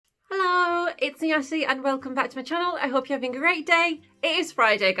it's me Ashley and welcome back to my channel. I hope you're having a great day. It is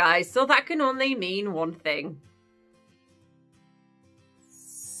Friday guys, so that can only mean one thing.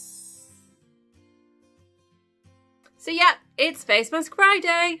 So yeah, it's Face Mask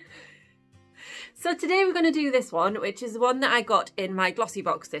Friday. So today we're going to do this one, which is the one that I got in my glossy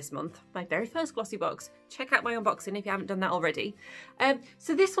box this month. My very first glossy box. Check out my unboxing if you haven't done that already.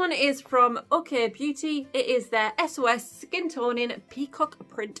 So this one is from OK Beauty. It is their SOS Skin Toning Peacock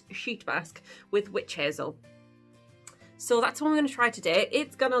Print Sheet Mask with Witch Hazel. So that's what I'm going to try today.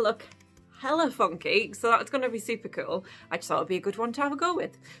 It's going to look hella funky, so that's going to be super cool. I just thought it'd be a good one to have a go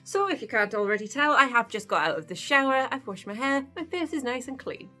with. So if you can't already tell, I have just got out of the shower. I've washed my hair. My face is nice and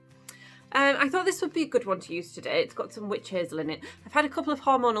clean. I thought this would be a good one to use today. It's got some witch hazel in it. I've had a couple of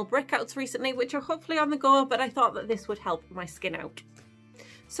hormonal breakouts recently, which are hopefully on the go, but I thought that this would help my skin out.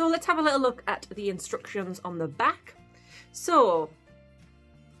 So let's have a little look at the instructions on the back. So,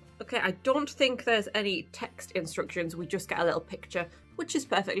 okay, I don't think there's any text instructions. We just get a little picture, which is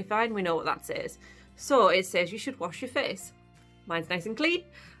perfectly fine. We know what that says. So it says you should wash your face. Mine's nice and clean,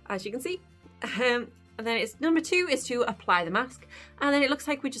 as you can see. And then it's number 2 is to apply the mask, and then it looks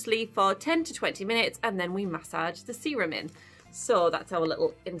like we just leave for 10 to 20 minutes and then we massage the serum in. So that's our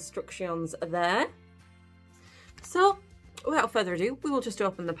little instructions there. So without further ado, we will just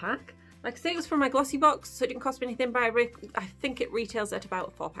open the pack. Like I say, it was from my glossy box, so it didn't cost me anything, but I think it retails at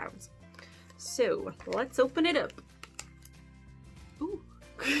about £4. So let's open it up. Ooh,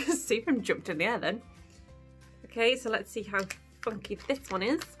 serum jumped in the air then. Okay, so let's see how funky this one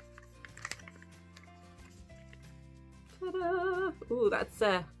is. Ooh, that's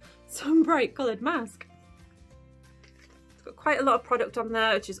some bright coloured mask. It's got quite a lot of product on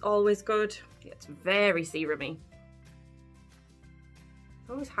there, which is always good. Yeah, it's very serumy. It's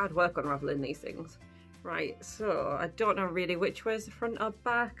always hard work unravelling these things. Right, so I don't know really which way is the front or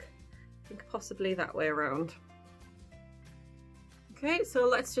back. I think possibly that way around. Okay, so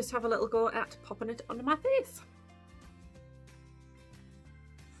let's just have a little go at popping it onto my face.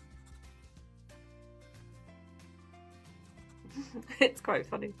 It's quite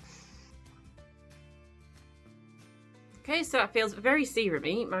funny. Okay, so that feels very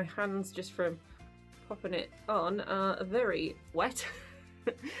serumy. My hands just from popping it on are very wet.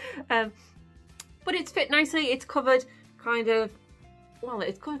 But it's fit nicely. It's covered kind of, well,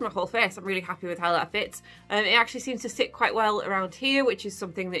 it's covered my whole face. I'm really happy with how that fits. It actually seems to sit quite well around here, which is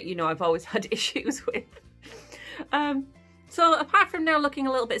something that, you know, I've always had issues with. So apart from now looking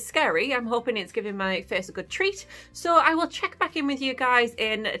a little bit scary, I'm hoping it's giving my face a good treat. So I will check back in with you guys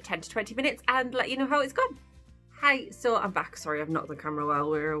in 10 to 20 minutes and let you know how it's gone. Hi, so I'm back. Sorry, I've knocked the camera while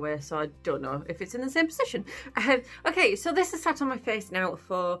we were away, so I don't know if it's in the same position. Okay, so this is sat on my face now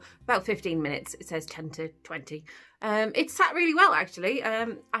for about 15 minutes. It says 10 to 20. It's sat really well, actually.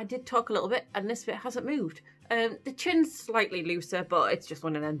 I did talk a little bit and this bit hasn't moved. The chin's slightly looser, but it's just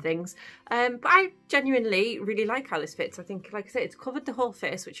one of them things. But I genuinely really like how this fits. I think, like I said, it's covered the whole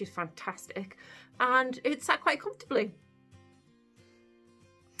face, which is fantastic. And it's sat quite comfortably.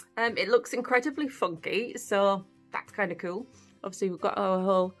 It looks incredibly funky, so that's kind of cool. Obviously, we've got our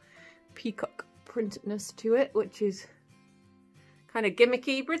whole peacock printness to it, which is kind of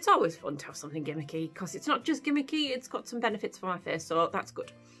gimmicky, but it's always fun to have something gimmicky because it's not just gimmicky, it's got some benefits for my face, so that's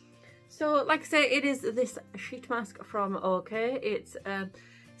good. So, like I say, it is this sheet mask from OK. It's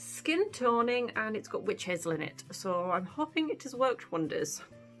skin toning and it's got witch hazel in it, so I'm hoping it has worked wonders.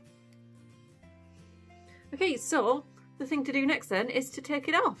 Okay, so the thing to do next then is to take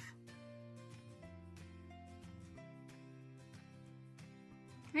it off.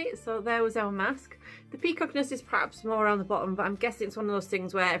 Okay, so there was our mask. The peacockness is perhaps more around the bottom, but I'm guessing it's one of those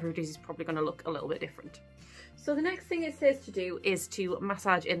things where everybody's is probably going to look a little bit different. So the next thing it says to do is to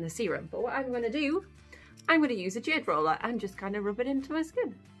massage in the serum. But what I'm going to do, I'm going to use a jade roller and just kind of rub it into my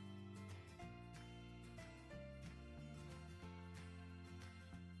skin.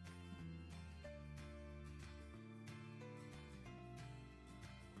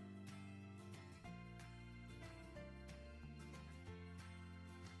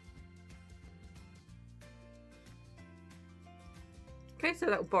 Okay, so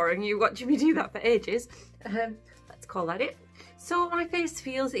that was boring. You watching me do that for ages. Let's call that it. So my face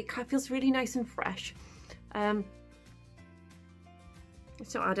feels really nice and fresh. It's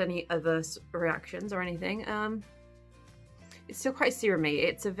not had any adverse reactions or anything. It's still quite serumy.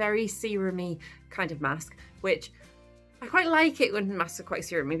 It's a very serumy kind of mask, which I quite like it when masks are quite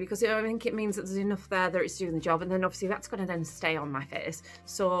serumy because I think it means that there's enough there that it's doing the job, and then obviously that's going to then stay on my face.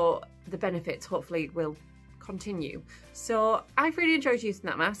 So the benefits hopefully will continue. So I've really enjoyed using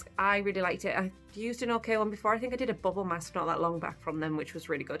that mask. I really liked it. I used an okay one before. I think I did a bubble mask not that long back from them, which was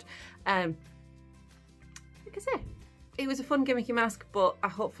really good. Like I say, it was a fun gimmicky mask, but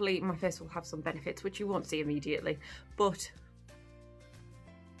hopefully my face will have some benefits, which you won't see immediately. But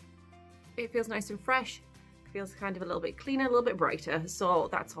it feels nice and fresh. It feels kind of a little bit cleaner, a little bit brighter. So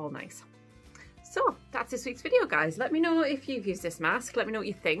that's all nice. So that's this week's video, guys. Let me know if you've used this mask. Let me know what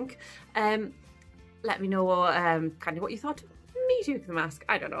you think. Let me know kind of what you thought of me using the mask.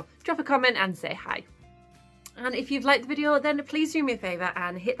 I don't know. Drop a comment and say hi. And if you've liked the video, then please do me a favour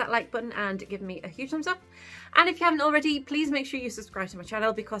and hit that like button and give me a huge thumbs up. And if you haven't already, please make sure you subscribe to my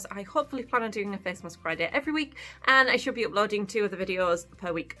channel, because I hopefully plan on doing a face mask Friday every week, and I should be uploading 2 other videos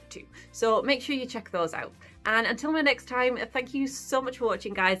per week too. So make sure you check those out. And until my next time, thank you so much for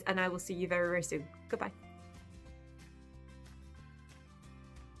watching, guys, and I will see you very, very soon. Goodbye.